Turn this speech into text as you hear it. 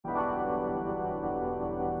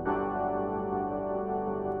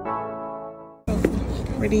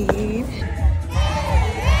ready.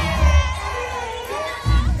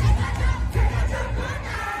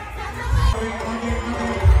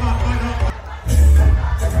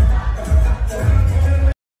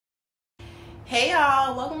 Hey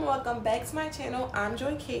y'all, welcome back to my channel. I'm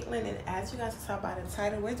Joy Caitlin, and as you guys can tell by the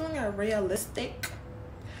title, we're doing a realistic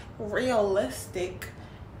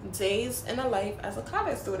days in the life as a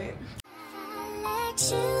college student.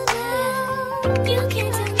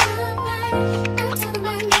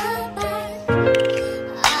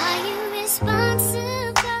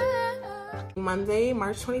 Monday,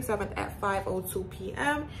 March 27th at 5:02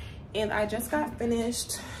 p.m. and I just got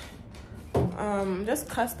finished just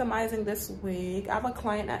customizing this wig. I have a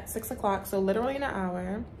client at 6 o'clock, so literally in an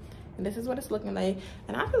hour, and this is what it's looking like.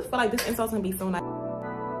 And I just feel like this install's gonna be so nice.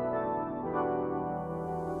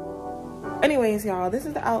 Anyways, y'all, this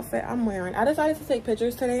is the outfit I'm wearing. I decided to take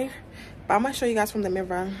pictures today, but I'm gonna show you guys from the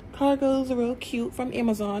mirror. Cargo's real cute from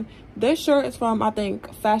Amazon. This shirt is from, I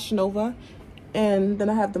think, Fashion Nova, and then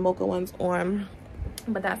I have the mocha ones on.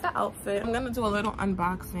 But that's the outfit. I'm gonna do a little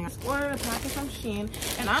unboxing. I ordered a package from Shein,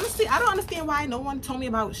 and honestly, I don't understand why no one told me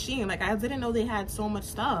about Shein. Like, I didn't know they had so much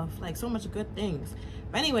stuff, like so much good things.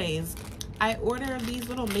 But anyways, I ordered these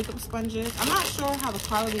little makeup sponges. I'm not sure how the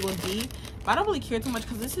quality will be, but I don't really care too much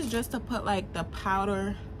because this is just to put like the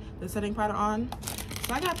powder, the setting powder on.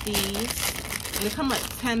 So I got these, and they come like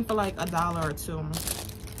 10 for like $1 or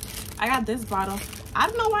 $2. I got this bottle. I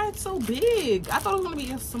don't know why it's so big. I thought it was gonna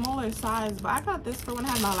be a smaller size, but I got this for when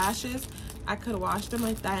I have my lashes. I could wash them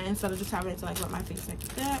like that instead of just having to like wet my face like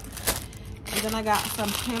that. And then I got some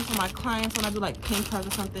pins for my clients when I do like pink cards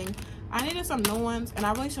or something. I needed some new ones, and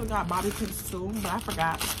I really should have got bobby pins too, but I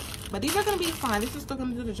forgot. But these are gonna be fine. This is still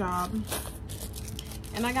gonna do the job.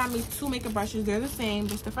 And I got me 2 makeup brushes. They're the same,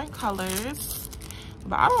 just different colors.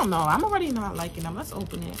 But I don't know. I'm already not liking them. Let's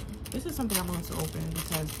open it. This is something I'm going to open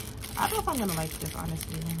because I don't know if I'm gonna like this,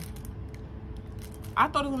 honestly. I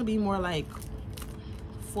thought it was gonna be more like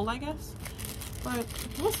full, I guess, but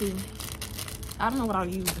we'll see. I don't know what I'll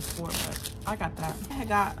use this for, but I got that. I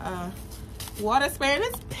got a water spray, and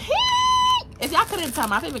it's pink. If y'all couldn't tell,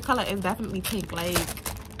 my favorite color is definitely pink. Like,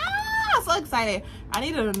 I'm so excited. I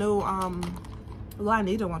needed a new well, I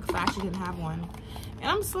needed one because I actually didn't have one,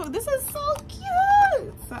 and this is so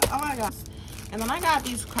cute. So, oh my gosh. And then I got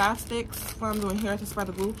these craft sticks from doing hair to spread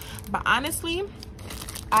the glue. But honestly,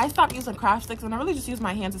 I stopped using craft sticks, and I really just use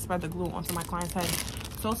my hands to spread the glue onto my client's head.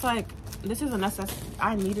 So it's like, this is a necessity.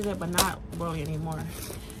 I needed it, but not really anymore.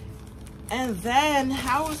 And then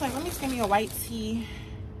I was like, let me just give me a white tee.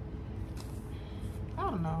 I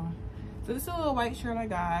don't know. So this is a little white shirt I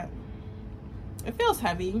got. It feels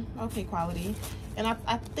heavy. Okay, quality. And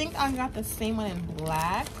I think I got the same one in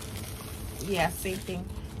black. Yeah, same thing.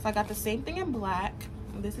 So I got the same thing in black.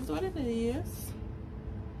 This is what it is.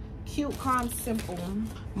 Cute, calm, simple.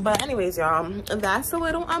 But anyways, y'all, that's a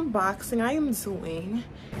little unboxing I am doing.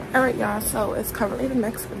 All right, y'all, so it's currently the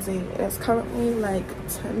next day. It's currently like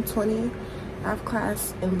 10:20. I have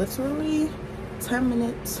class in literally 10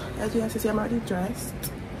 minutes. As you guys can see, I'm already dressed.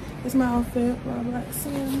 It's my outfit, my black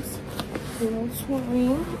Sims, little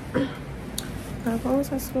twirling. Got all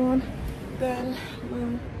this on. Then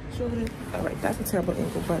all right, that's a terrible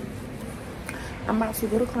angle, but I'm about to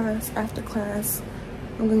go to class. After class,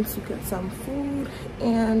 I'm going to get some food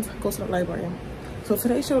and go to the library. So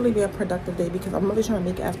today should really be a productive day because I'm really trying to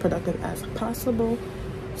make it as productive as possible.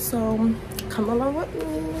 So come along with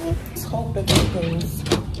me. Let's hope that it goes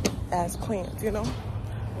as planned, you know?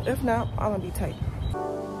 If not, I'm gonna be tight.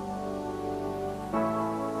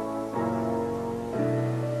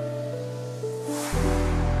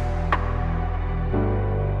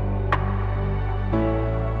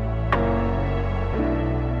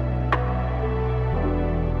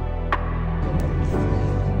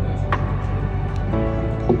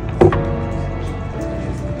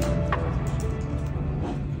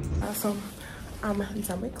 So I'm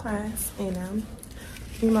done with class, and me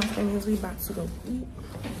and my friends, we about to go eat.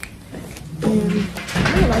 And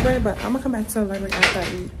I'm in the library, but I'm gonna come back to the library after I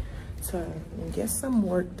eat to get some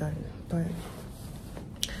work done. But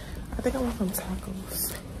I think I want some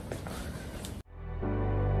tacos.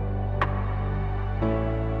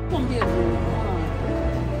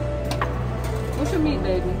 What's your meat,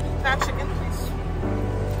 baby? Fried chicken, please.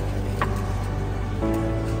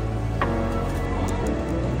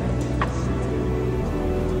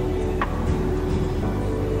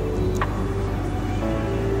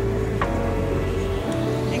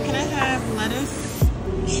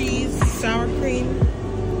 Sour cream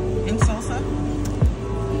and salsa.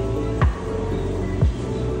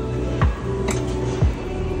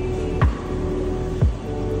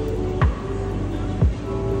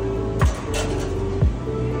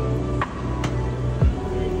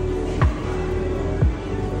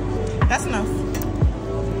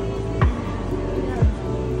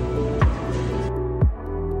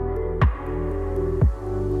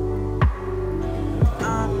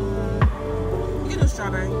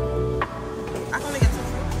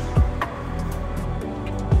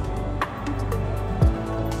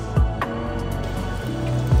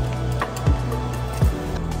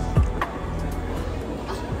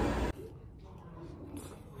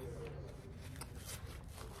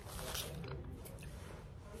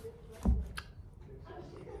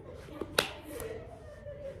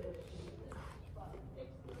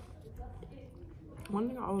 One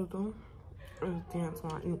thing I always do is dance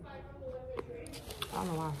while I eat. I don't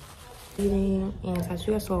know why. Eating, and as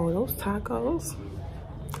you guys saw, those tacos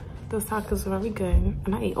are very good,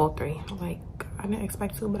 and I ate all three. Like, I didn't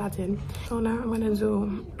expect to, but I did. So now I'm gonna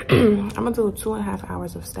do 2.5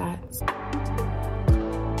 hours of stats.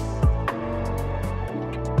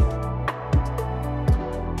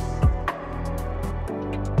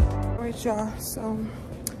 Alright, y'all, so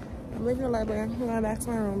I'm leaving the library. I'm going back to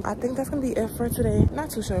my room. I think that's gonna be it for today. Not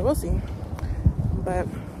too sure, we'll see. But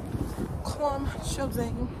Konshens.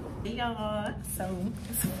 Hey y'all, so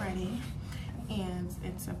it's Friday and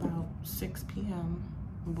it's about 6 p.m.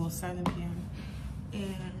 well 7 p.m.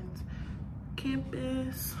 and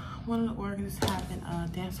campus, one of the orgs is having a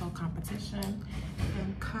dancehall competition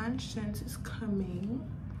and Konshens is coming,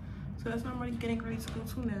 so that's what I'm already getting ready to go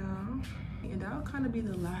to now, and that'll kind of be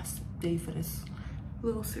the last day for this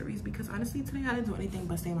little series because honestly today I didn't do anything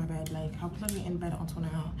but stay in my bed. Like, I was literally in bed until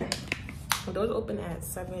now. The doors open at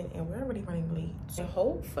 7 and we're already running late. So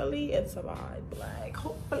hopefully it's a vibe. Like,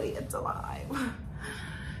 hopefully it's a vibe.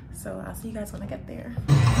 So I'll see you guys when I get there.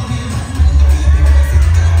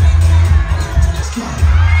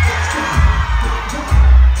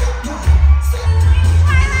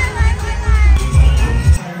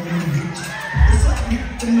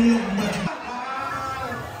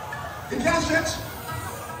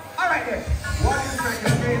 All right then. What is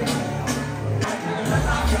your name?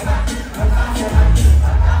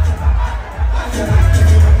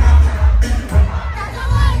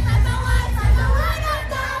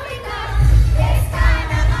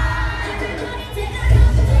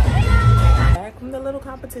 Back from the little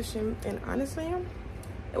competition, and honestly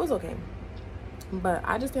it was okay, but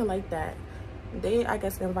I just didn't like that they, I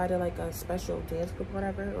guess, invited like a special dance group or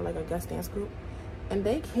whatever, or like a guest dance group, and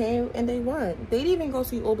they came and they won. They didn't even go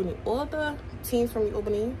to Ualbany. All the teams from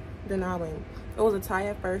Ualbany did not win. It was a tie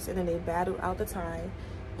at first, and then they battled out the tie,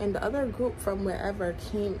 and the other group from wherever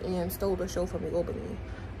came and stole the show from Ualbany.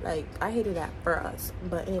 Like, I hated that for us.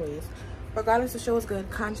 But anyways, regardless, the show was good.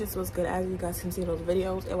 Konshens was good. As you guys can see in those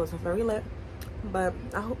videos, it was very lit. But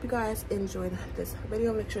I hope you guys enjoyed this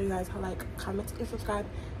video. Make sure you guys like, comment, and subscribe,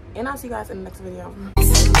 and I'll see you guys in the next video.